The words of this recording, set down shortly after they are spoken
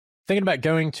thinking about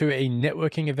going to a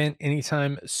networking event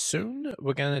anytime soon,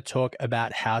 we're going to talk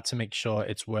about how to make sure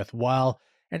it's worthwhile.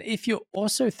 And if you're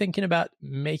also thinking about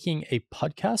making a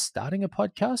podcast, starting a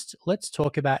podcast, let's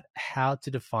talk about how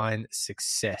to define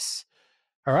success.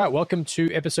 All right, welcome to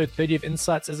episode 30 of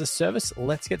Insights as a Service.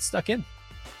 Let's get stuck in.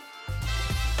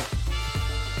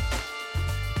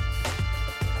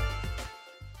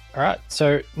 All right.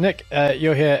 So, Nick,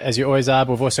 you're here as you always are.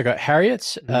 But we've also got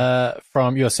Harriet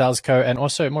from Your Sales Co. and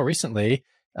also more recently,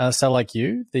 Sell Like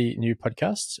You, the new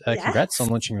podcast. Yes. Congrats on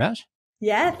launching that.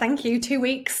 Yeah, thank you. 2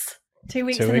 weeks. 2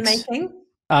 weeks in the making.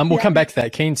 We'll come back to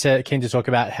that. Keen to talk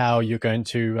about how you're going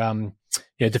to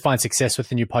define success with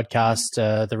the new podcast,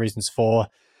 the reasons for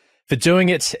doing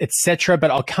it, etc. But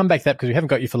I'll come back to that because we haven't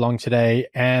got you for long today.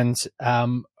 And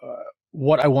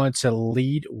what I wanted to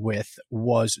lead with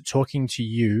was talking to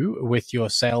you with your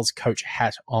sales coach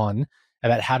hat on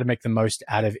about how to make the most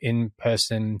out of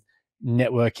in-person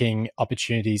networking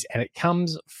opportunities. And it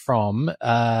comes from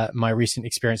my recent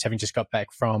experience having just got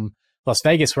back from Las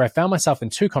Vegas, where I found myself in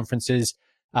 2 conferences.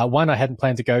 One I hadn't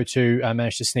planned to go to. I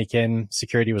managed to sneak in.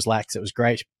 Security was lax. It was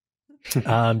great.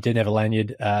 Didn't have a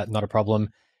lanyard. Not a problem.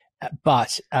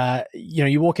 But,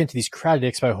 you walk into these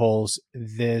crowded expo halls,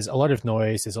 there's a lot of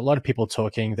noise. There's a lot of people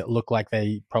talking that look like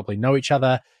they probably know each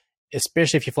other,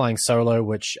 especially if you're flying solo,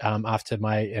 which after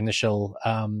my initial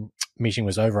meeting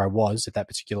was over, I was at that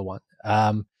particular one.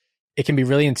 It can be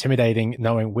really intimidating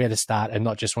knowing where to start and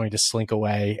not just wanting to slink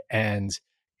away and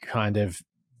kind of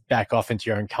back off into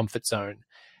your own comfort zone.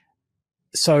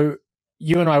 So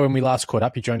you and I, when we last caught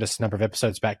up, you joined us a number of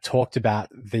episodes back, talked about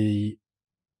the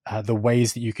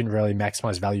ways that you can really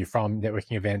maximize value from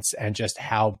networking events and just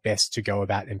how best to go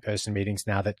about in-person meetings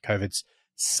now that COVID's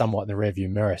somewhat in the rearview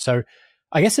mirror. So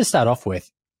I guess to start off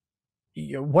with,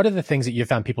 what are the things that you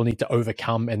found people need to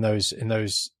overcome in those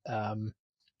the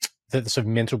sort of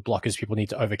mental blockers people need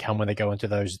to overcome when they go into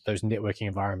those networking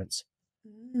environments?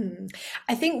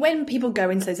 I think when people go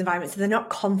into those environments, they're not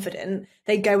confident.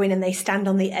 They go in and they stand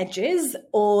on the edges,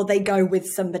 or they go with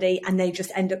somebody and they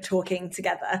just end up talking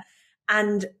together.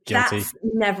 And Guilty. That's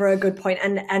never a good point.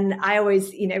 And I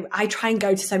always, I try and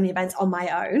go to so many events on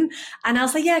my own, and I'll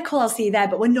say, yeah, cool, I'll see you there,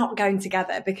 but we're not going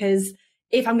together, because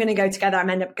if I'm going to go together, I'm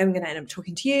going to end up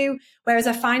talking to you. Whereas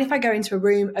I find if I go into a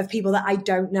room of people that I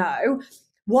don't know,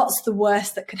 what's the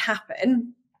worst that could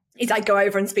happen is I go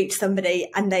over and speak to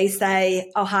somebody and they say,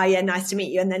 oh, hi, yeah, nice to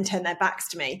meet you, and then turn their backs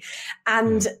to me.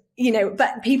 And,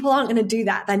 but people aren't going to do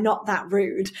that. They're not that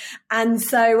rude. And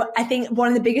so I think one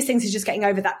of the biggest things is just getting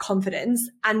over that confidence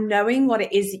and knowing what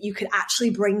it is that you could actually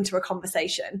bring to a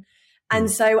conversation. And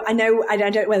so I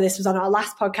don't know whether this was on our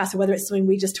last podcast or whether it's something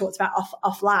we just talked about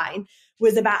offline,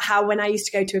 was about how when I used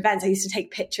to go to events, I used to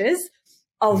take pictures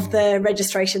of the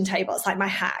registration table. It's like my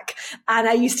hack. And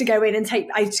I used to go in and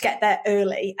I used to get there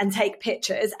early and take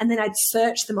pictures, and then I'd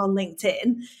search them on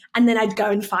LinkedIn, and then I'd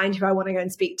go and find who I want to go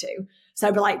and speak to. So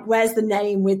I'd be like, where's the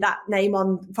name with that name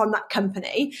on from that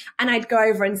company? And I'd go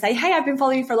over and say, hey, I've been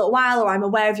following you for a little while, or I'm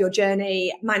aware of your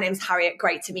journey. My name's Harriet.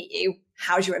 Great to meet you.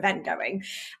 How's your event going?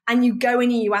 And you go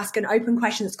in and you ask an open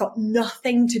question that's got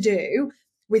nothing to do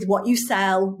with what you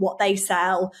sell, what they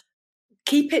sell.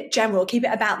 Keep it general, keep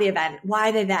it about the event. Why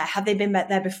are they there? Have they been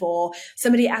there before?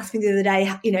 Somebody asked me the other day,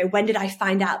 when did I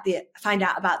find out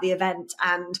about the event,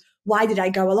 and why did I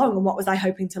go along, and what was I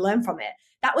hoping to learn from it?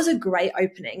 That was a great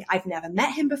opening. I've never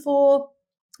met him before.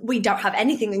 We don't have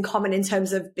anything in common in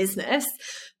terms of business,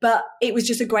 but it was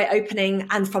just a great opening.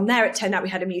 And from there, it turned out we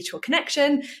had a mutual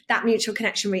connection. That mutual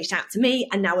connection reached out to me,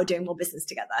 and now we're doing more business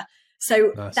together.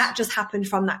 So nice. That just happened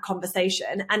from that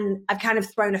conversation. And I've kind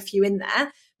of thrown a few in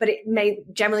there, but it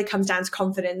generally comes down to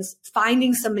confidence,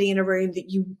 finding somebody in a room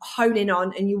that you hone in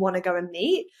on and you want to go and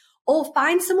meet, or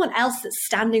find someone else that's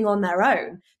standing on their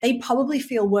own. They probably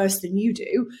feel worse than you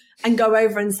do, and go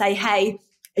over and say, hey,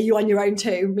 are you on your own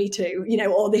too? Me too.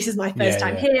 Or this is my first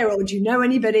time here, or do you know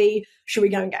anybody? Should we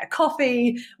go and get a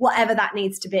coffee? Whatever that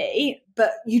needs to be.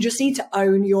 But you just need to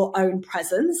own your own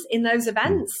presence in those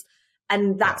events.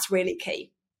 And that's really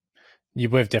key.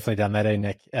 We've definitely done that,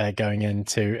 Nick, going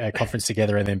into a conference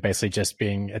together and then basically just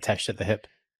being attached at the hip.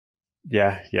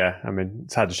 Yeah. I mean,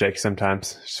 it's hard to shake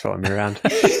sometimes. Just following me around.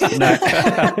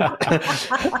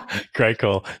 Great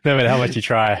call. No matter how much you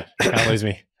try, can't lose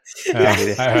me.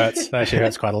 That hurts. That actually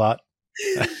hurts quite a lot.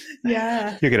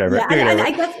 Yeah. You get over it.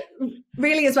 I guess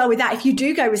really as well with that, if you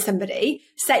do go with somebody,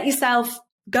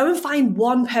 go and find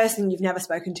one person you've never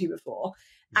spoken to before.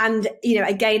 And,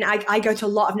 again, I go to a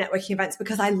lot of networking events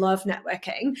because I love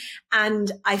networking.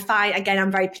 And I find, again, I'm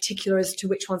very particular as to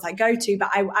which ones I go to,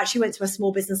 but I actually went to a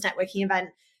small business networking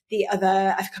event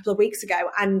a couple of weeks ago,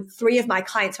 and 3 of my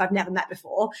clients who I've never met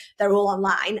before, they're all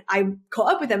online. I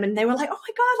caught up with them and they were like, oh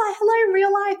my God, like, hello in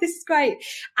real life. This is great.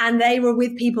 And they were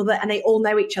with people and they all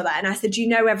know each other. And I said, do you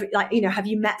know have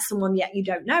you met someone yet you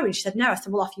don't know? And she said, no. I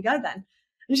said, well, off you go then.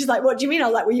 And she's like, what do you mean? I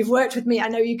was like, well, you've worked with me. I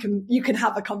know you can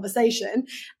have a conversation.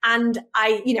 And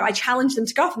I challenged them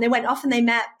to go off, and they went off and they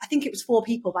met, I think it was 4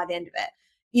 people by the end of it.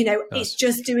 Nice. It's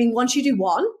just once you do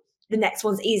one, the next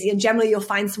one's easy. And generally you'll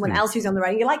find someone else who's on the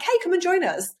road and you're like, hey, come and join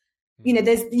us.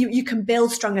 You can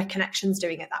build stronger connections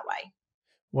doing it that way.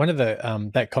 One of the,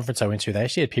 that conference I went to, they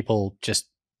actually had people just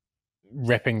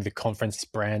repping the conference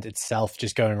brand itself,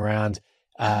 just going around,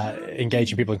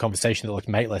 engaging people in conversation that looked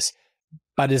mateless.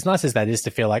 But as nice as that is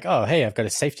to feel like, oh, hey, I've got a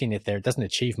safety net there, it doesn't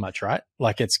achieve much, right?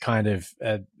 Like it's kind of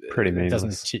pretty meaningless.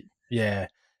 Doesn't achieve, yeah.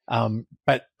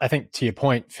 But I think to your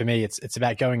point, for me, it's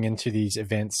about going into these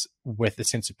events with a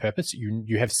sense of purpose.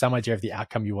 You have some idea of the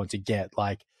outcome you want to get.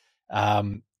 Like,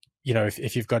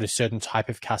 if you've got a certain type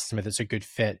of customer that's a good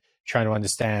fit, trying to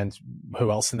understand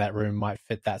who else in that room might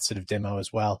fit that sort of demo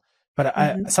as well.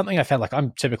 But something I found, like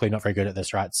I'm typically not very good at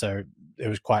this, right? So it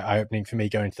was quite eye-opening for me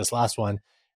going to this last one,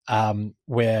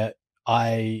 where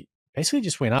I basically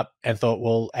just went up and thought,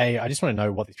 well, I just want to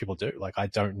know what these people do. Like, I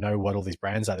don't know what all these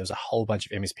brands are. There's a whole bunch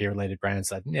of MSP related brands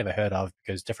that I'd never heard of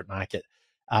because different market.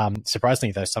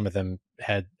 Surprisingly, though, some of them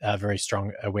had a very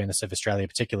strong awareness of Australia,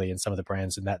 particularly in some of the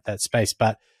brands in that space.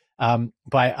 But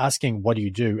by asking, what do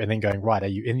you do? And then going, right, are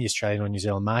you in the Australian or New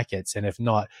Zealand markets? And if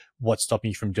not, what's stopping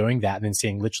you from doing that? And then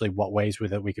seeing literally what ways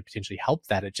with it we could potentially help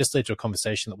that. It just led to a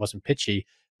conversation that wasn't pitchy,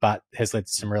 but has led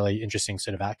to some really interesting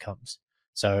sort of outcomes.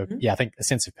 So yeah, I think a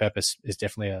sense of purpose is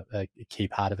definitely a key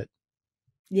part of it.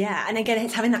 Yeah. And again,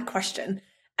 it's having that question.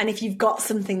 And if you've got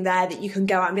something there that you can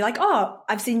go out and be like, oh,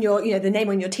 I've seen your, the name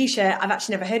on your t-shirt. I've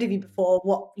actually never heard of you before.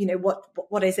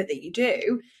 What is it that you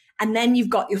do? And then you've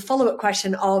got your follow-up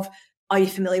question of, are you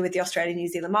familiar with the Australia, New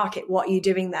Zealand market? What are you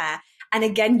doing there? And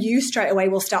again, you straight away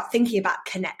will start thinking about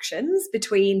connections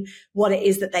between what it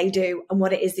is that they do and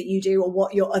what it is that you do, or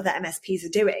what your other MSPs are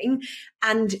doing.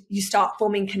 And you start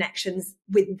forming connections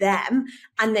with them.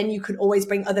 And then you can always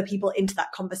bring other people into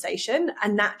that conversation.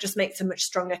 And that just makes a much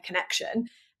stronger connection.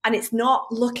 And it's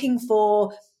not looking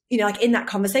for, like in that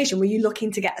conversation, were you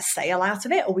looking to get a sale out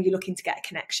of it, or were you looking to get a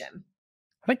connection?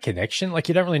 I think connection, like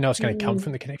you don't really know what's going to come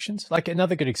from the connections. Like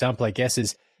another good example, I guess,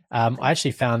 is I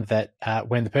actually found that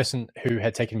when the person who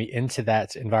had taken me into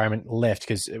that environment left,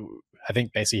 because I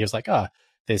think basically he was like, oh,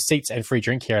 there's seats and free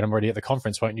drink here and I'm already at the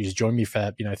conference. Why don't you just join me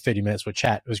for, 30 minutes? We'll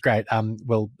chat. It was great.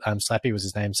 Will Slappy was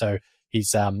his name. So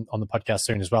he's on the podcast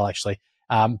soon as well, actually.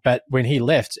 But when he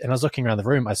left and I was looking around the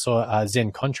room, I saw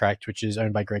Zen Contract, which is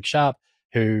owned by Greg Sharp,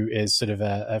 who is sort of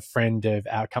a friend of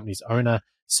our company's owner.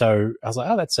 So I was like,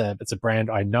 oh, that's a brand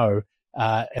I know.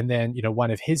 And then,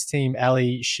 one of his team,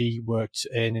 Ali, she worked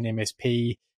in an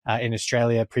MSP in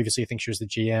Australia previously. I think she was the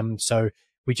GM. So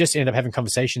we just ended up having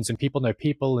conversations, and people know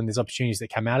people, and there's opportunities that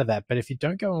come out of that. But if you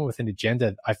don't go on with an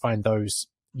agenda, I find those,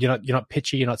 you're not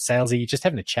pitchy, you're not salesy, you're just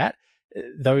having a chat.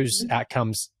 Those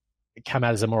outcomes come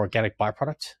out as a more organic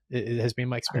byproduct. It has been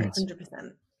my experience.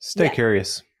 100%. Stay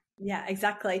curious. Yeah,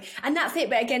 exactly. And that's it.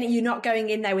 But again, you're not going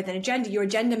in there with an agenda. Your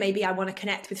agenda may be, I want to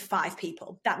connect with 5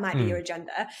 people. That might be your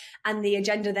agenda. And the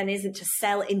agenda then isn't to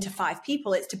sell into 5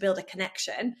 people. It's to build a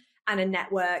connection and a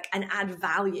network and add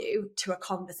value to a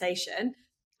conversation.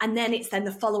 And then it's then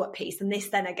the follow-up piece. And this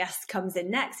then, I guess, comes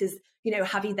in next is,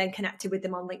 have you then connected with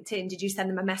them on LinkedIn? Did you send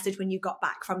them a message when you got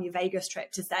back from your Vegas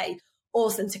trip to say,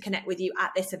 awesome to connect with you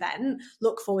at this event.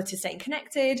 Look forward to staying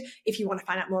connected. If you want to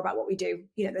find out more about what we do,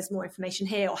 there's more information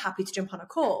here, or happy to jump on a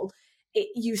call.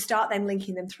 You start then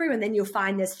linking them through, and then you'll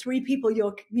find there's 3 people,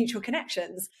 your mutual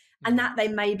connections. And that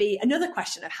then may be another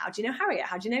question of, how do you know Harriet?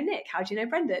 How do you know Nick? How do you know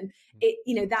Brendan?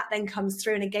 That then comes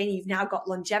through. And again, you've now got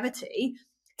longevity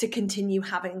to continue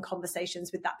having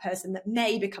conversations with that person that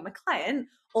may become a client,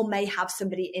 or may have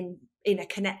somebody in a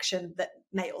connection that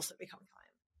may also become a client.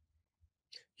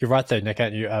 You're right though, Nick,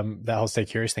 aren't you? That whole stay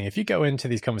curious thing. If you go into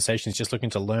these conversations just looking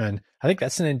to learn, I think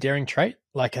that's an endearing trait.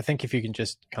 Like, I think if you can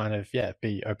just kind of,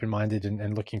 be open-minded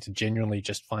and looking to genuinely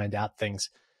just find out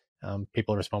things,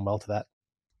 people respond well to that.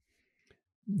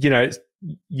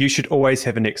 You should always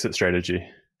have an exit strategy.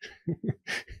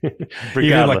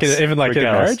 even like in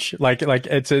marriage, like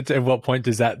it's at what point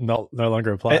does that no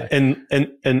longer apply? In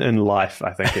life,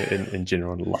 I think in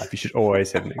general in life, you should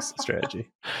always have an exit strategy.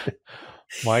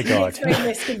 My God. It's very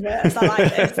risk-averse. I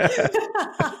like this.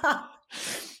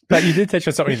 But you did touch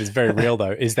on something that's very real,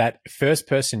 though, is that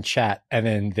first-person chat and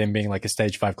then them being like a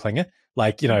stage 5 clinger.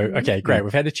 Like, okay, great,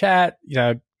 we've had a chat,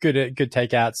 good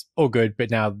takeouts, all good,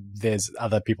 but now there's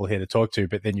other people here to talk to,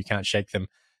 but then you can't shake them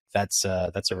that's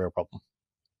a real problem.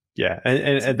 Yeah.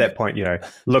 And at that point,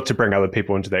 look to bring other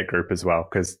people into that group as well,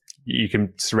 because you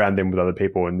can surround them with other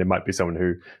people, and there might be someone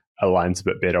who aligns a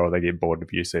bit better, or they get bored of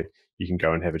you. So you can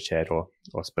go and have a chat or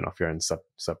spin off your own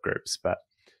subgroups. But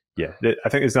yeah, I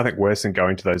think there's nothing worse than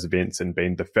going to those events and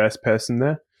being the first person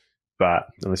there. But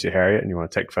unless you're Harriet and you want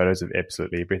to take photos of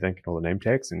absolutely everything and all the name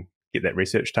tags and get that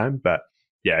research time. But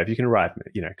yeah, if you can arrive,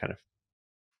 kind of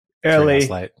early,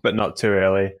 but not too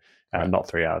early, not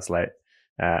 3 hours late.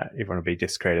 Everyone will be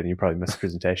desecrated and you probably miss the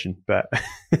presentation. But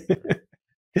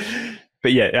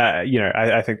but yeah,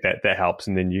 I think that helps.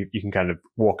 And then you can kind of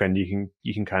walk in,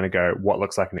 you can kind of go, what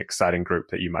looks like an exciting group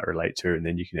that you might relate to, and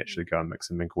then you can actually go and mix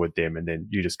and mingle with them, and then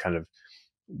you just kind of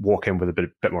walk in with a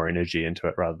bit more energy into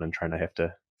it, rather than trying to have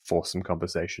to force some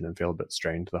conversation and feel a bit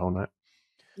strained the whole night.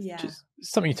 Yeah. Just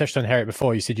something you touched on, Harriet,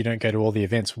 before. You said you don't go to all the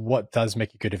events. What does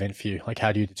make a good event for you? Like,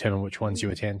 how do you determine which ones you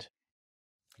attend?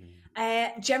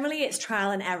 Generally, it's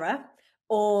trial and error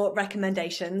or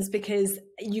recommendations, because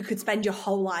you could spend your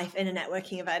whole life in a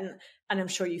networking event, and I'm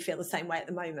sure you feel the same way at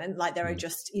the moment. Like, there are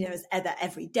just, it's either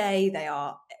every day, they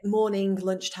are morning,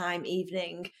 lunchtime,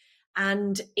 evening,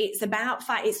 and it's about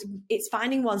it's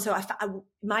finding one. So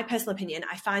my personal opinion,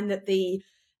 I find that the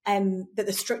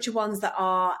structured ones that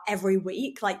are every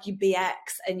week, like your BX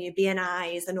and your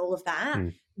BNIs and all of that,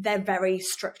 they're very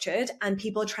structured, and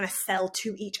people are trying to sell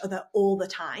to each other all the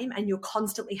time, and you're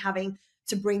constantly having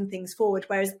to bring things forward.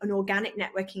 Whereas an organic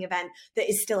networking event that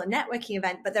is still a networking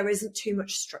event, but there isn't too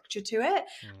much structure to it,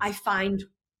 I find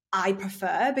I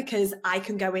prefer, because I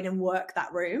can go in and work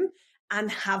that room and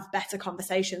have better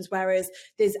conversations. Whereas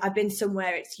I've been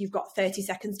somewhere, you've got 30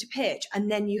 seconds to pitch,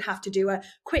 and then you have to do a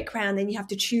quick round, then you have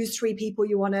to choose 3 people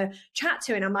you want to chat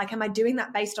to. And I'm like, am I doing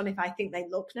that based on if I think they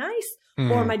look nice?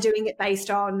 Or am I doing it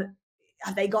based on,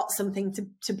 have they got something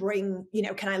to bring,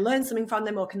 can I learn something from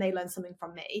them, or can they learn something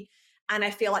from me? And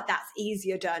I feel like that's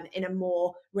easier done in a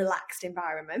more relaxed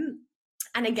environment.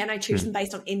 And again, I choose them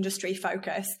based on industry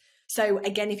focus. So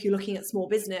again, if you're looking at small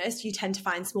business, you tend to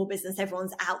find small business,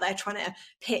 everyone's out there trying to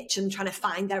pitch and trying to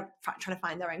find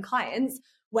their own clients.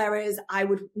 Whereas I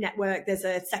would network, there's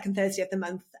a second Thursday of the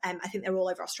month. I think they're all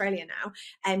over Australia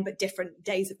now, but different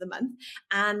days of the month.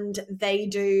 And they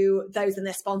do those, and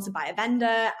they're sponsored by a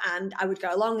vendor. And I would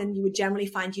go along, and you would generally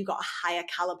find you got a higher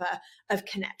caliber of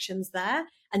connections there.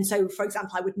 And so, for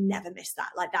example, I would never miss that.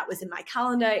 Like, that was in my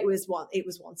calendar. It was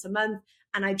once a month,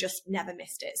 and I just never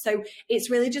missed it. So it's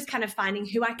really just kind of finding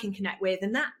who I can connect with.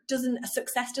 And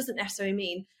success doesn't necessarily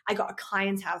mean I got a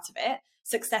client out of it.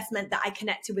 Success meant that I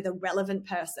connected with a relevant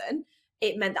person.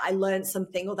 It meant that I learned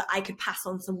something, or that I could pass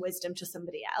on some wisdom to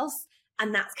somebody else.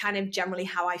 And that's kind of generally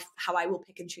how I will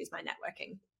pick and choose my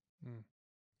networking.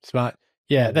 Smart.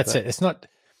 Yeah, that's it. It's not,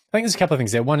 I think there's a couple of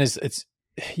things there. One is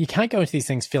you can't go into these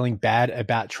things feeling bad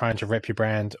about trying to rep your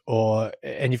brand,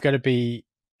 and you've got to be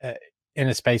in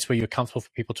a space where you're comfortable for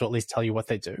people to at least tell you what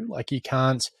they do. Like, you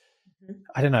can't,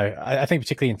 I don't know. I think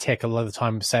particularly in tech, a lot of the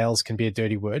time sales can be a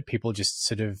dirty word. People just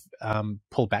sort of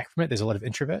pull back from it. There's a lot of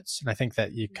introverts, and I think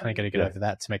that you kind of got to get over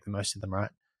that to make the most of them,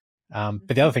 right?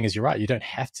 But the other thing is, you're right. You don't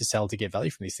have to sell to get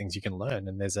value from these things. You can learn,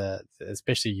 and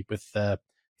especially with the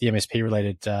MSP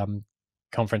related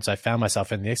conference I found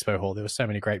myself in, the expo hall, there were so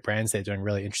many great brands there doing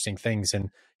really interesting things, and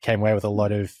came away with a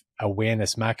lot of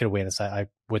market awareness I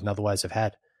wouldn't otherwise have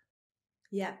had.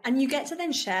 Yeah. And you get to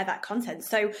then share that content.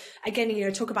 So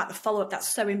again, talk about the follow-up.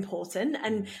 That's so important.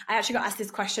 And I actually got asked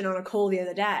this question on a call the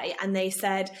other day, and they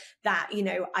said that,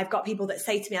 I've got people that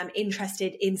say to me, I'm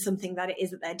interested in something that it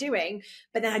is that they're doing,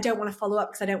 but then I don't want to follow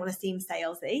up because I don't want to seem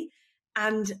salesy.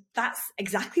 And that's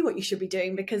exactly what you should be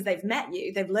doing, because they've met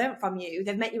you, they've learned from you,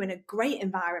 they've met you in a great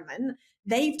environment.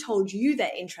 They've told you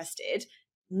they're interested.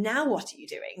 Now what are you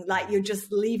doing? Like, you're just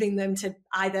leaving them to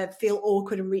either feel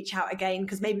awkward and reach out again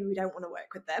because maybe we don't want to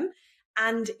work with them.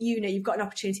 And, you've got an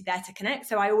opportunity there to connect.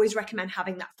 So I always recommend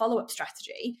having that follow-up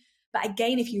strategy. But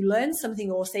again, if you learn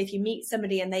something, or say if you meet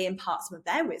somebody and they impart some of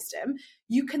their wisdom,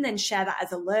 you can then share that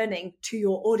as a learning to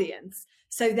your audience.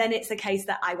 So then it's a case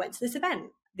that I went to this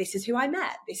event. This is who I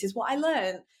met. This is what I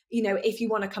learned. If you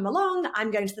want to come along,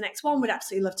 I'm going to the next one. Would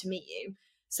absolutely love to meet you.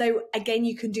 So again,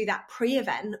 you can do that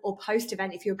pre-event or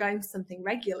post-event. If you're going to something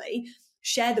regularly,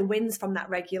 share the wins from that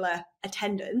regular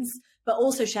attendance, but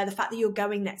also share the fact that you're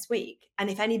going next week. And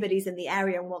if anybody's in the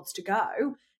area and wants to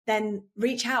go, then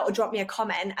reach out or drop me a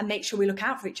comment and make sure we look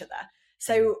out for each other.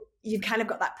 So you've kind of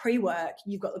got that pre-work,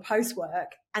 you've got the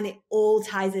post-work, and it all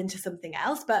ties into something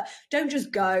else. But don't just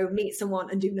go meet someone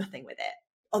and do nothing with it.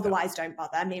 Otherwise, don't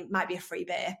bother. I mean, it might be a free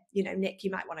beer. Nick,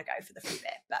 you might want to go for the free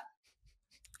beer, but...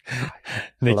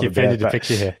 Nick, you've painted a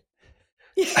picture here.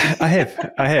 I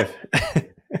have.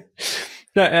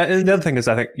 No, and the other thing is,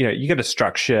 I think, you got to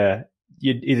structure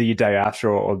either your day after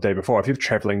or the day before. If you're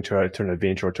traveling to an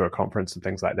event or to a conference and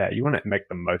things like that, you want to make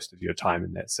the most of your time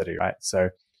in that city, right? So,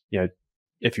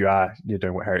 if you're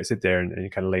doing what Harriet said there and you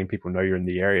kind of letting people know you're in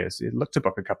the areas, look to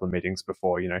book a couple of meetings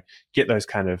before, get those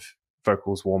kind of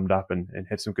vocals warmed up and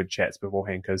have some good chats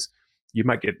beforehand, because you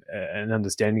might get an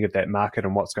understanding of that market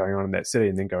and what's going on in that city,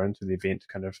 and then go into the event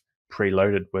kind of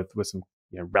preloaded with some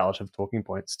relative talking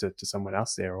points to someone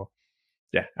else there. Or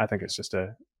I think it's just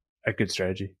a good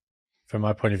strategy. From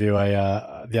my point of view,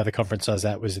 the other conference I was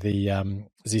at was the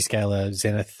Zscaler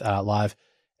Zenith Live,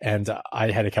 and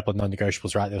I had a couple of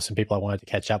non-negotiables, right? There were some people I wanted to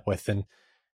catch up with, and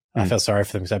I felt sorry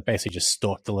for them because I basically just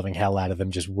stalked the living hell out of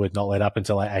them, just would not let up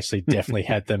until I actually definitely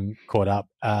had them caught up.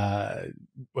 Had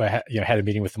a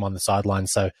meeting with them on the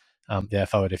sidelines. So,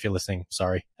 forward, if you're listening,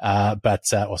 sorry. But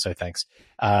also thanks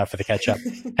for the catch up.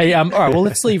 Hey, all right, well,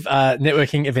 let's leave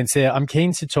networking events there. I'm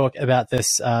keen to talk about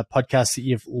this podcast that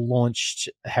you've launched,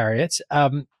 Harriet.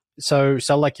 So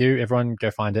like you, everyone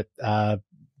go find it,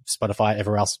 Spotify,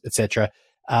 everywhere else, etc.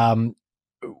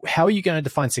 How are you going to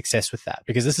define success with that?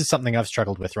 Because this is something I've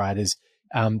struggled with, right? Is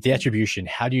the attribution.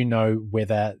 How do you know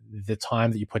whether the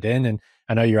time that you put in, and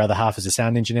I know your other half is a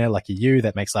sound engineer, like you,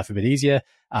 that makes life a bit easier.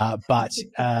 But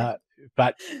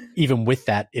even with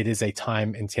that, it is a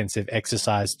time intensive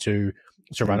exercise to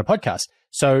run a podcast.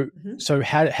 So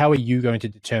how are you going to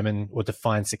determine or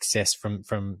define success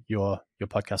from your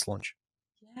podcast launch?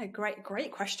 Yeah,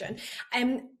 great question.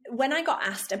 When I got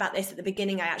asked about this at the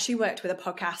beginning, I actually worked with a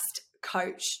podcast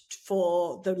coach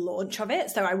for the launch of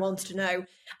it. So I wanted to know,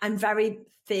 I'm very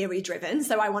theory driven.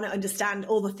 So I want to understand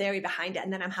all the theory behind it,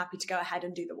 and then I'm happy to go ahead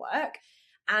and do the work.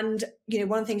 And,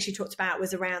 one of the things she talked about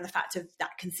was around the fact of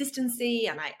that consistency.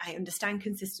 And I understand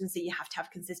consistency. You have to have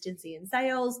consistency in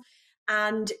sales.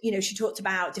 And, she talked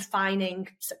about defining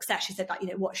success. She said,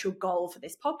 what's your goal for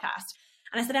this podcast?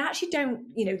 And I said, I actually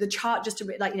don't, the chart just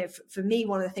for me,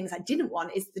 one of the things I didn't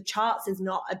want is the charts is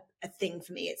not a thing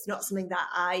for me. It's not something that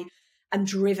I am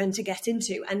driven to get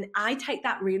into. And I take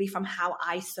that really from how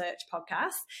I search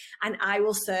podcasts, and I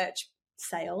will search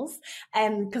sales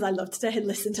because I love to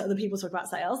listen to other people talk about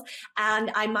sales.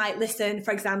 And I might listen,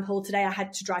 for example, today I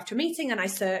had to drive to a meeting and I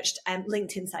searched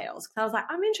LinkedIn sales because I was like,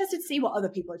 I'm interested to see what other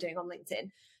people are doing on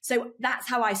LinkedIn. So that's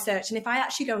how I search. And if I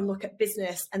actually go and look at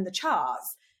business and the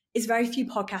charts, is very few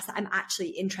podcasts that I'm actually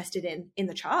interested in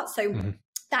the charts. So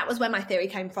that was where my theory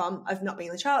came from of not being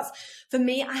in the charts. For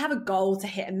me, I have a goal to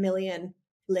hit 1 million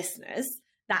listeners.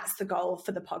 That's the goal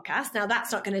for the podcast. Now,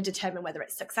 that's not going to determine whether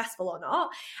it's successful or not.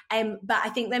 But I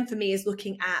think then for me is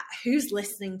looking at who's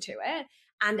listening to it.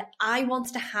 And I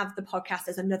wanted to have the podcast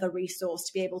as another resource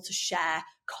to be able to share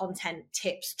content,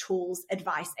 tips, tools,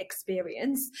 advice,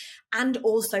 experience, and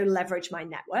also leverage my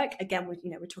network. Again,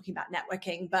 we're talking about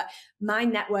networking, but my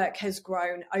network has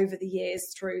grown over the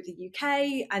years through the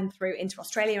UK and through into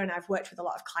Australia. And I've worked with a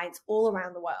lot of clients all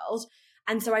around the world.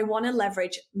 And so I want to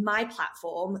leverage my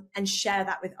platform and share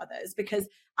that with others, because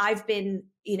I've been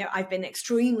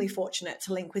extremely fortunate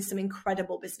to link with some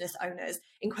incredible business owners,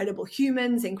 incredible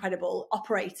humans, incredible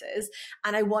operators.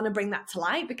 And I want to bring that to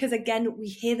light because, again, we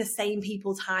hear the same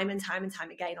people time and time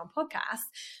again on podcasts,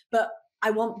 but I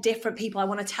want different people. I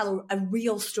want to tell a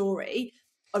real story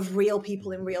of real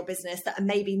people in real business that are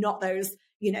maybe not those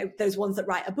ones that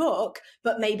write a book,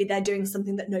 but maybe they're doing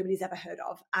something that nobody's ever heard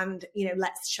of. And,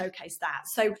 let's showcase that.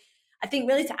 So I think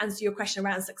really to answer your question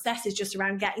around success is just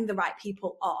around getting the right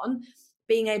people on,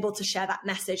 being able to share that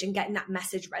message and getting that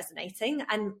message resonating.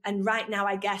 And right now,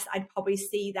 I guess I'd probably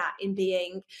see that in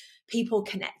being people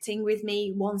connecting with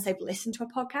me once they've listened to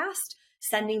a podcast,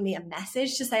 sending me a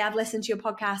message to say, I've listened to your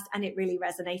podcast and it really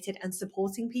resonated, and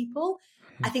supporting people.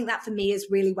 I think that for me is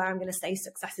really where I'm going to say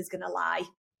success is going to lie.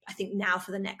 I think now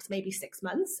for the next maybe 6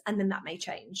 months, and then that may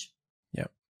change. Yeah.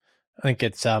 I think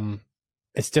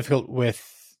it's difficult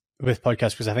with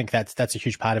podcasts because I think that's a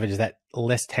huge part of it, is that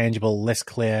less tangible, less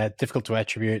clear, difficult to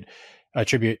attribute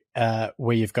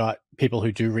where you've got people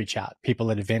who do reach out, people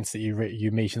at events that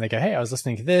you meet and they go, hey, I was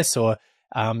listening to this, or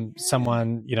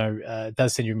someone,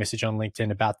 does send you a message on LinkedIn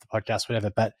about the podcast,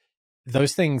 whatever. But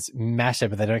those things matter,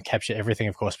 but they don't capture everything,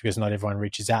 of course, because not everyone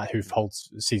reaches out who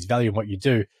sees value in what you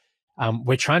do.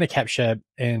 We're trying to capture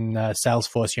in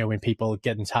Salesforce, when people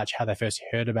get in touch, how they first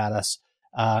heard about us,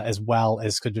 as well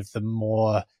as kind of the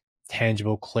more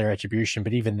tangible, clear attribution.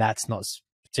 But even that's not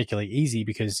particularly easy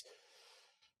because,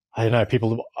 I don't know,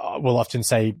 people will often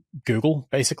say Google,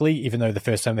 basically, even though the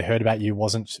first time they heard about you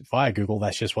wasn't via Google.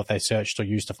 That's just what they searched or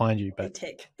used to find you. But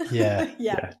yeah.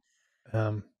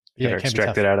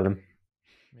 Extract it out of them.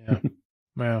 Yeah.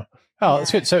 Wow. Oh,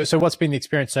 that's good. So what's been the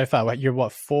experience so far? You're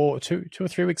what, two or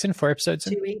 3 weeks in, 4 episodes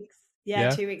in? 2 weeks.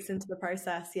 Yeah, 2 weeks into the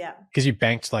process. Yeah. Because you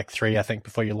banked like 3, I think,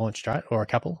 before you launched, right? Or a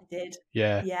couple? I did.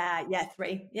 Yeah. Yeah,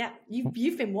 3. Yeah.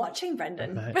 You've been watching,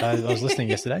 Brendan. I was listening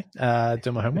yesterday,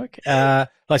 doing my homework.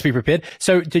 Let's be prepared.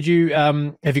 So did you,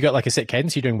 have you got like a set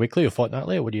cadence? Are you doing weekly or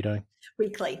fortnightly, or what are you doing?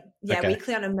 Weekly. Yeah, okay.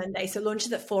 Weekly on a Monday. So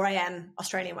launches at 4 a.m.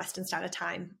 Australian Western Standard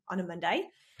Time on a Monday.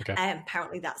 Okay.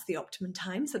 Apparently that's the optimum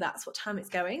time. So that's what time it's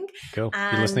going. Cool.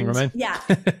 And you listening, Romain? Yeah.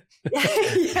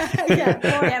 yeah.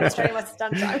 4 a.m. Australian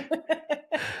Western Standard Time.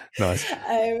 Nice.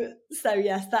 So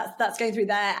yes, that's going through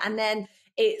there. And then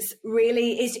it's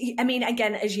I mean,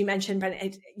 again, as you mentioned,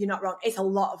 Brendan, you're not wrong. It's a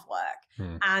lot of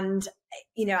work. And,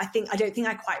 I don't think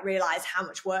I quite realize how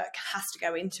much work has to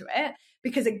go into it,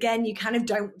 because again, you kind of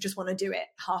don't just want to do it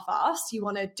half-assed. You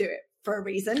want to do it for a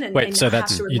reason. And, wait, so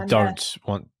that's, you don't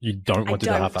want to do it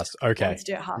half-assed. Okay. Want to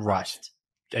do it half-assed. Right.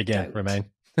 Again, Romain.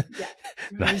 Yeah,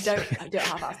 nice. don't do it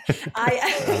half-assed.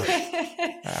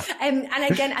 And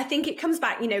again, I think it comes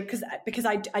back, because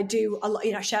I do a lot,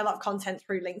 I share a lot of content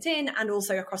through LinkedIn and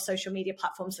also across social media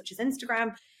platforms such as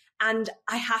Instagram. And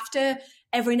I have to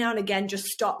every now and again just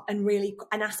stop and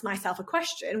ask myself a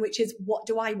question, which is, what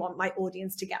do I want my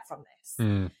audience to get from this?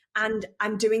 And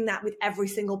I'm doing that with every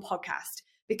single podcast,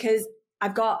 because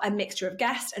I've got a mixture of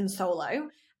guest and solo.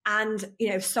 And,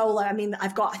 solo, I mean, I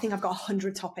think I've got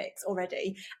 100 topics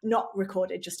already, not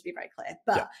recorded, just to be very clear,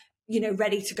 but,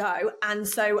 ready to go. And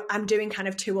so I'm doing kind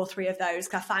of 2 or 3 of those,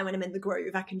 because I find when I'm in the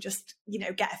groove, I can just,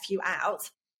 get a few out.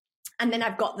 And then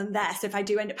I've got them there. So if I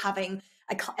do end up having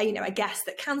a guest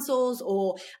that cancels,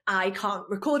 or I can't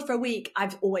record for a week,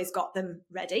 I've always got them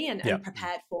ready and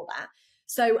prepared for that.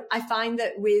 So I find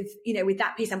that with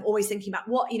that piece, I'm always thinking about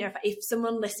what, if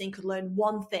someone listening could learn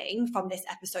one thing from this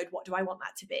episode, what do I want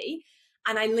that to be?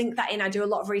 And I link that in. I do a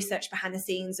lot of research behind the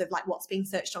scenes of like what's being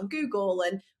searched on Google,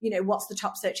 and, what's the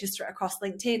top searches across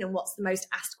LinkedIn, and what's the most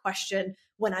asked question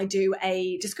when I do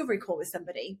a discovery call with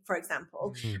somebody, for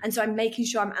example. And so I'm making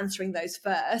sure I'm answering those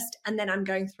first, and then I'm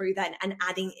going through then and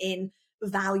adding in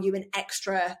value and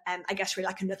extra, I guess really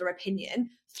like another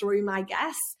opinion through my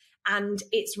guests. And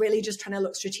it's really just trying to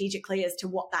look strategically as to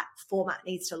what that format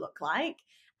needs to look like.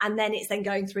 And then it's then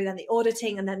going through then the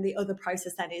auditing, and then the other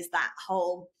process then is that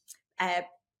whole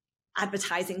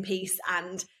advertising piece,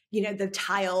 and the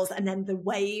tiles, and then the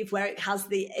wave where it has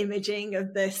the imaging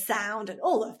of the sound and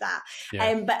all of that.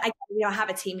 But I have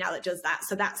a team now that does that,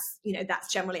 so that's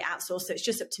generally outsourced. So it's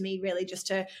just up to me really just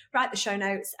to write the show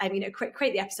notes,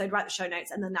 create the episode, write the show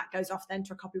notes, and then that goes off then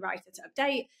to a copywriter to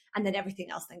update, and then everything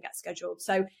else then gets scheduled.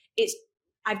 So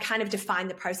I've kind of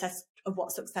defined the process of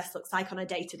what success looks like on a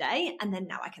day to day, and then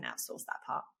now I can outsource that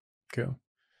part. Cool.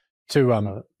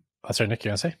 Sorry, Nick, you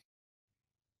want to say?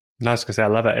 No, I was going to say I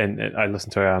love it, and I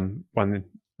listened to one.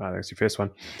 I think it's your first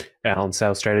one on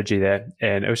sales strategy there,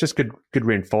 and it was just good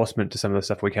reinforcement to some of the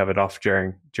stuff we covered off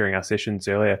during our sessions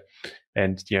earlier.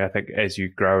 And I think as you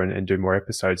grow and do more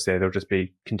episodes there, there'll just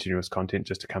be continuous content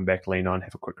just to come back, lean on,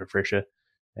 have a quick refresher,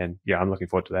 and I'm looking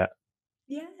forward to that.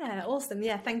 Yeah, awesome.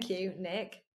 Yeah, thank you,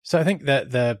 Nick. So I think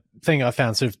that the thing I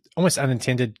found sort of almost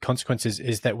unintended consequences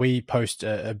is that we post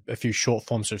a few short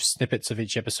form sort of snippets of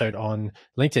each episode on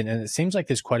LinkedIn. And it seems like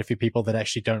there's quite a few people that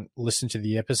actually don't listen to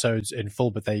the episodes in full,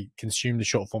 but they consume the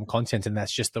short form content. And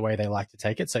that's just the way they like to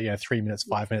take it. So, 3 minutes,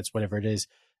 5 minutes, whatever it is,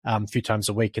 a few times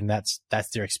a week. And that's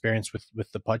their experience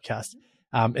with the podcast.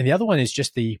 And the other one is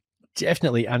just the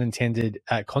definitely unintended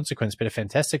consequence, but a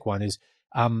fantastic one is,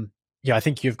 I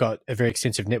think you've got a very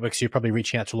extensive network, so you're probably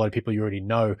reaching out to a lot of people you already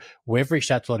know. We've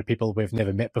reached out to a lot of people we've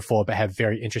never met before, but have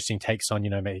very interesting takes on,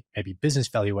 maybe business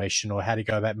valuation or how to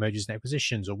go about mergers and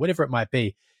acquisitions or whatever it might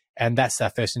be. And that's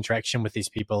our first interaction with these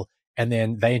people. And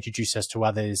then they introduce us to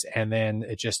others. And then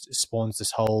it just spawns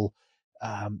this whole,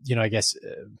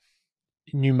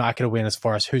 new market awareness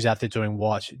for us, who's out there doing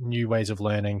what, new ways of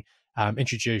learning,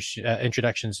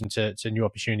 introductions into new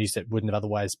opportunities that wouldn't have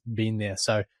otherwise been there.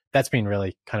 So that's been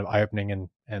really kind of eye-opening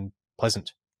and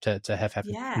pleasant to have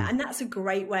happen. Yeah, and that's a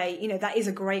great way, that is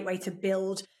a great way to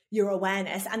build your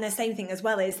awareness. And the same thing as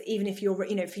well is, even if you're,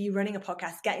 for you running a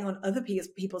podcast, getting on other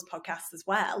people's podcasts as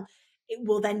well, it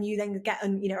will then get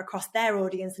on, across their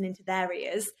audience and into their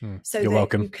ears. So you're that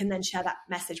welcome. You can then share that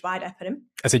message wider for them.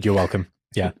 I said, you're welcome.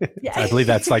 Yeah. I believe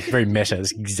that's like very meta.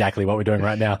 It's exactly what we're doing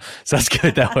right now. So that's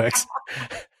good. That works.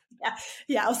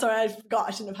 Yeah. Oh, sorry, I forgot.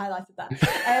 I shouldn't have highlighted that.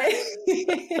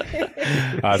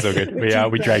 It's all good.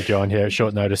 We dragged you on here at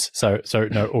short notice. So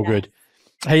no, all good.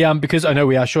 Hey, because I know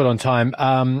we are short on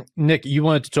time. Nick, you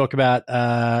wanted to talk about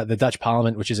the Dutch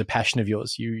Parliament, which is a passion of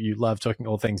yours. You love talking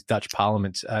all things Dutch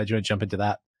Parliament. Do you want to jump into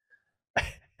that?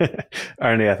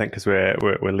 Only, I think, because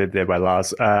we're led there by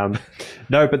Lars.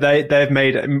 No, but they've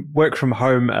made work from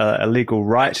home a legal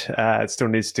right. It still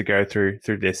needs to go through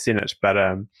their Senate, but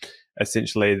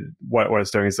essentially, what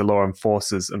it's doing is the law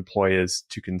enforces employers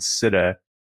to consider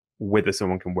whether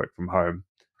someone can work from home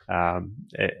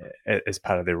as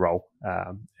part of their role,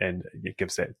 and it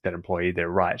gives that employee their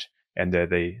right, and they're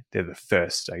the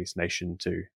first, I guess, nation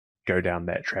to go down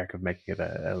that track of making it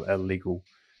a legal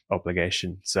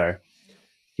obligation. So,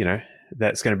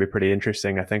 that's going to be pretty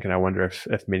interesting, I think, and I wonder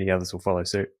if many others will follow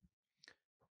suit.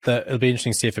 It'll be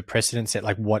interesting to see if a precedent set,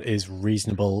 like what is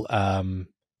reasonable,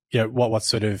 what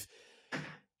sort of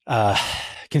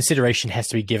consideration has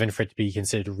to be given for it to be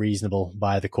considered reasonable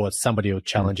by the courts. Somebody will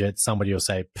challenge it. Somebody will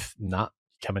say, nah,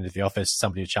 come into the office.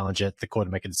 Somebody will challenge it. The court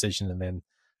will make a decision, and then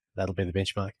that'll be the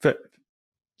benchmark.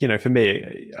 For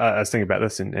me, I was thinking about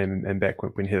this and back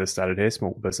when Heather started her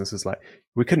small businesses, like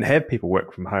we couldn't have people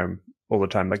work from home all the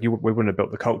time. Like we wouldn't have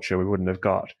built the culture. We wouldn't have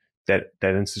got that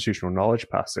institutional knowledge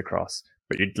passed across.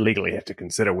 But you'd legally have to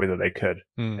consider whether they could,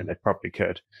 and they probably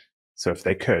could. So if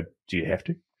they could, do you have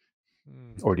to?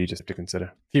 Or do you just have to consider?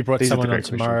 If you brought someone on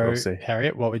tomorrow,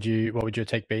 Harriet, what would your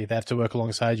take be? They have to work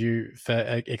alongside you for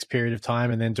an X period of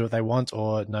time and then do what they want,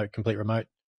 or no, complete remote?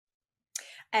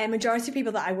 Majority of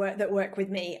people that work with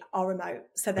me are remote,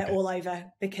 so they're all over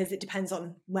because it depends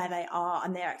on where they are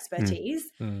and their expertise.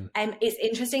 It's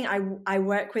interesting. I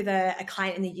work with a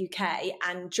client in the UK,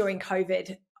 and during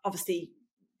COVID, obviously,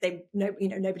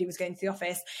 nobody was going to the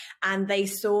office, and they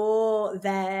saw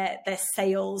their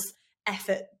sales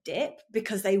effort dip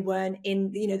because they weren't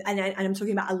in, and I'm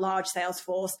talking about a large sales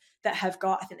force that have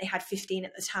got, I think they had 15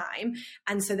 at the time.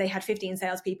 And so they had 15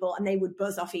 salespeople, and they would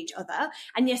buzz off each other.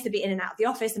 And yes, they'd be in and out of the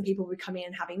office and people would come in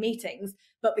and having meetings.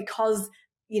 But because,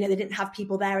 they didn't have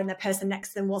people there and the person next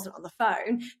to them wasn't on the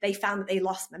phone, they found that they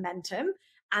lost momentum.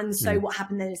 And so what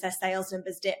happened then is their sales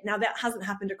numbers dip. Now, that hasn't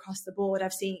happened across the board.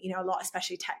 I've seen, a lot,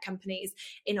 especially tech companies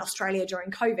in Australia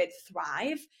during COVID,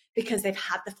 thrive because they've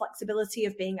had the flexibility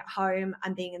of being at home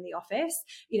and being in the office,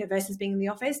 versus being in the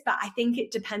office. But I think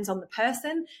it depends on the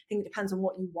person. I think it depends on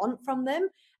what you want from them.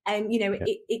 And,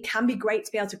 it can be great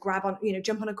to be able to grab on,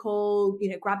 jump on a call,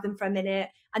 grab them for a minute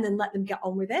and then let them get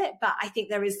on with it. But I think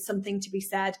there is something to be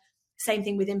said. Same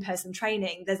thing with in-person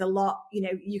training. There's a lot,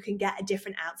 you can get a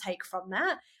different outtake from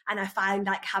that. And I find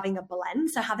like having a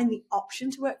blend, so having the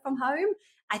option to work from home,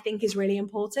 I think is really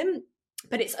important.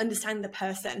 But it's understanding the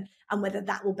person and whether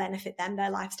that will benefit them,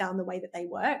 their lifestyle, and the way that they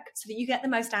work, so that you get the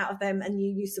most out of them and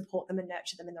you support them and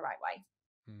nurture them in the right way.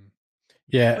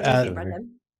 Yeah. What do you think,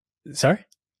 Brendan? Sorry?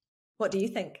 What do you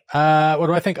think? What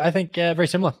do I think? I think very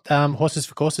similar. Horses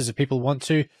for courses. If people want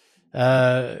to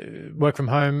work from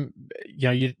home,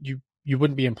 you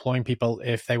wouldn't be employing people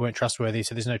if they weren't trustworthy.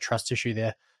 So there's no trust issue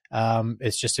there.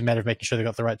 It's just a matter of making sure they've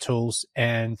got the right tools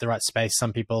and the right space.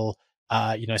 Some people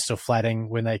still flatting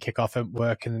when they kick off at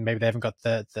work, and maybe they haven't got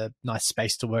the nice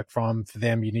space to work from. For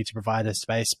them, you need to provide a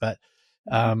space. But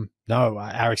no,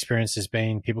 our experience has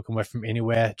been people can work from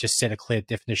anywhere. Just set a clear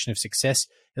definition of success.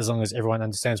 As long as everyone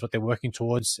understands what they're working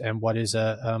towards and what is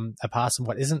a pass and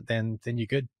what isn't, then you're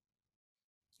good.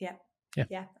 Yeah,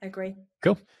 I agree.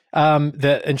 Cool.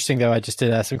 The interesting though, I just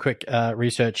did some quick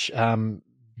research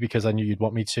because I knew you'd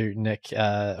want me to, Nick,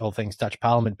 all things Dutch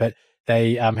Parliament, but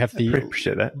they have the... I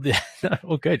appreciate that.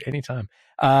 All good, anytime.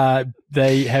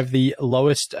 They have the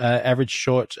lowest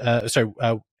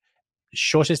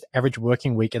shortest average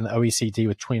working week in the OECD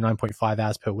with 29.5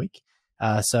 hours per week.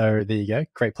 So there you go.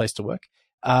 Great place to work.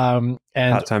 And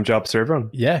part-time jobs for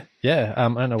everyone. Yeah. I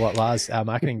don't know what Lars, our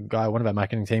marketing guy, one of our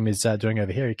marketing team is doing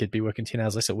over here. He could be working 10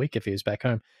 hours less a week if he was back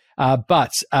home.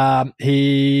 But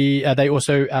they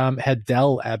also had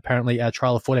Dell apparently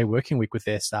trial a 4-day working week with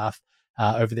their staff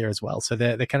over there as well. So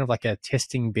they're kind of like a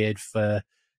testing bed for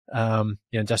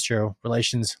industrial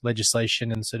relations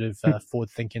legislation and sort of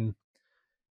forward-thinking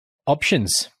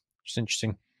options. Which is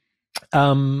interesting.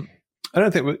 I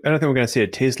don't think we're going to see a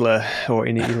Tesla or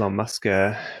any Elon Musk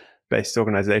based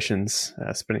organizations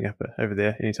spinning up over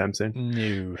there anytime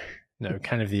soon. No,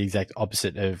 kind of the exact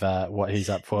opposite of what he's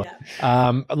up for.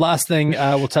 Yeah. Last thing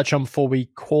we'll touch on before we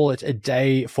call it a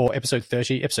day for episode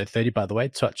 30. Episode 30, by the way, we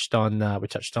touched on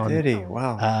 30.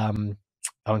 Wow.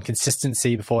 On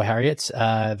consistency before Harriet,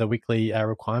 the weekly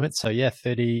requirement. So yeah,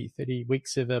 30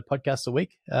 weeks of a podcast a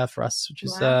week for us, which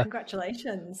is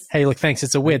congratulations. Hey, look, thanks.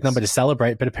 It's a weird number to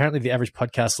celebrate, but apparently the average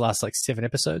podcast lasts like 7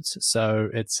 episodes, so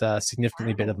it's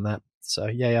significantly better than that. So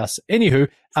yeah, us. Anywho,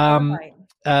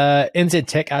 NZ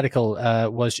Tech article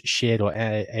was shared, or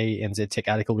a NZ Tech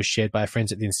article was shared by our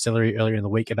friends at the Instillery earlier in the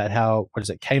week about how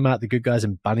Kmart, The Good Guys,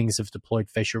 and Bunnings have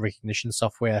deployed facial recognition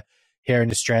software here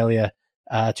in Australia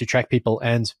to track people.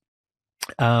 And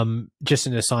just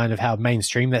in a sign of how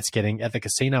mainstream that's getting, at the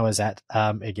casino I was at,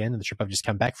 again, the trip I've just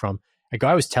come back from, a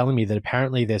guy was telling me that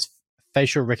apparently there's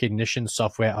facial recognition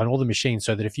software on all the machines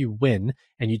so that if you win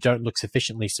and you don't look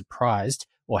sufficiently surprised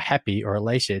or happy or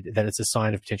elated, that it's a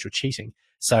sign of potential cheating.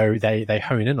 So they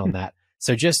hone in on that.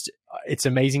 So just, it's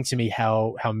amazing to me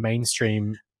how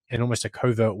mainstream, in almost a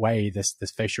covert way, this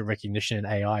facial recognition and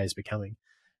AI is becoming.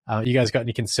 You guys got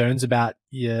any concerns about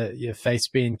your face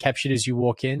being captured as you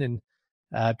walk in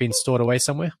and being stored away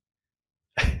somewhere?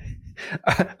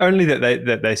 Only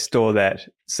that they store that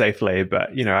safely, but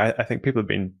I think people have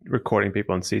been recording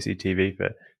people on CCTV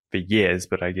for years,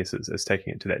 but I guess it's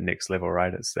taking it to that next level,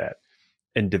 right? It's that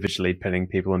individually pinning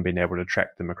people and being able to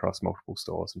track them across multiple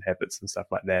stores and habits and stuff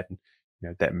like that. And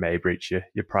that may breach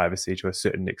your privacy to a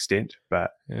certain extent,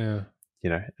 but yeah,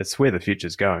 it's where the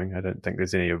future's going. I don't think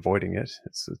there's any avoiding it.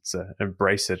 It's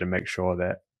embrace it and make sure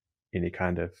that any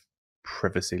kind of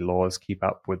privacy laws keep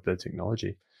up with the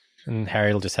technology. And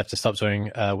Harry will just have to stop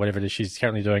doing whatever it is she's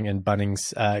currently doing in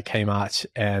Bunnings, Kmart,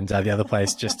 and the other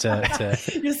place just to...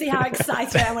 You'll see how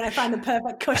excited I am when I find the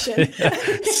perfect cushion.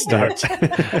 Stoked.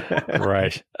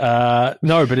 Right.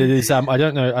 No, but it is... I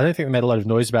don't know. I don't think we made a lot of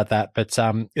noise about that, but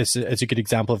it's a good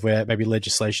example of where maybe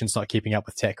legislation's not keeping up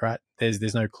with tech, right?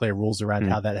 There's no clear rules around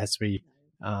how that has to be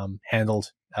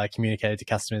handled, communicated to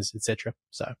customers, etc.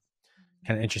 So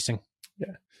kind of interesting.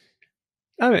 Yeah.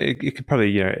 It could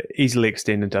probably, easily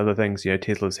extend into other things.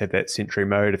 Teslas have that Sentry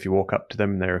mode. If you walk up to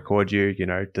them and they record you,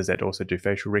 does that also do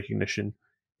facial recognition?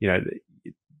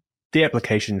 The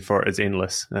application for it is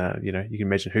endless. You can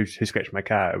imagine who scratched my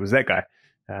car. It was that guy.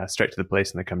 Straight to the police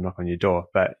and they come knock on your door.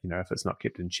 But, if it's not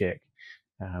kept in check,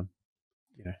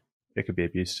 it could be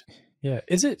abused. Yeah.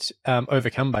 Is it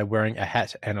overcome by wearing a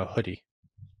hat and a hoodie?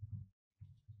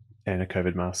 And a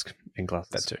COVID mask and glasses.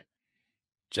 That too.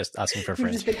 Just asking for a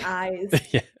friend. Just big eyes.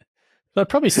 Yeah. They'll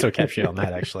probably still capture you on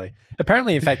that, actually.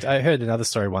 Apparently, in fact, I heard another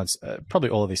story once. Probably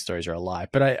all of these stories are a lie,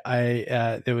 but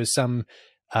there was some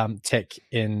tech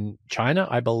in China,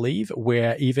 I believe,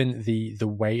 where even the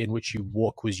way in which you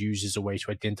walk was used as a way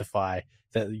to identify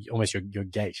that almost your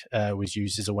gait was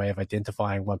used as a way of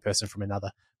identifying one person from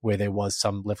another, where there was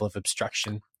some level of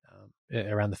obstruction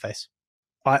around the face.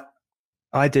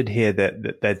 I did hear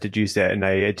that they did use that, and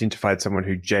they identified someone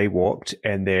who jaywalked,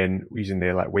 and then using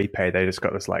their WePay, they just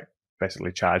got this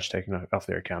basically charge taken off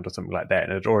their account or something like that,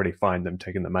 and it already fined them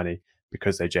taking the money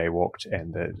because they jaywalked,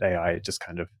 and the AI just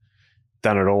kind of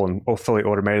done it all and fully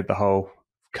automated the whole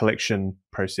collection,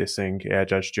 processing,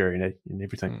 judge, jury, and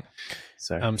everything.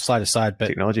 So slight aside, but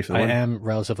technology for the I win. am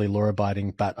relatively law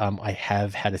abiding, but I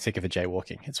have had a thick of a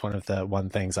jaywalking. It's one of the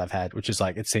things I've had, which is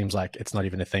it seems like it's not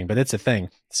even a thing, but it's a thing.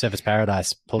 Surfers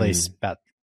Paradise Police about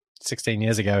 16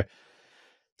 years ago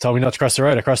told me not to cross the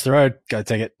road. I crossed the road, got a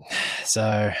ticket.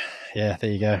 So yeah,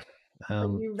 there you go.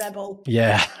 You rebel.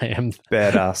 Yeah, I am.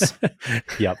 Badass.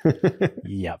 Yep.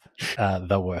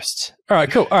 The worst. All right,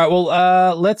 cool. All right,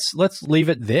 well, let's leave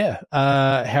it there.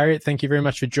 Harriet, thank you very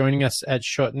much for joining us at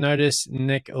short notice.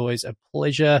 Nick, always a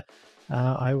pleasure.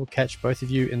 I will catch both of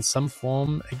you in some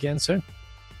form again soon.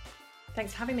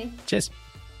 Thanks for having me. Cheers.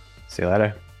 See you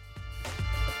later.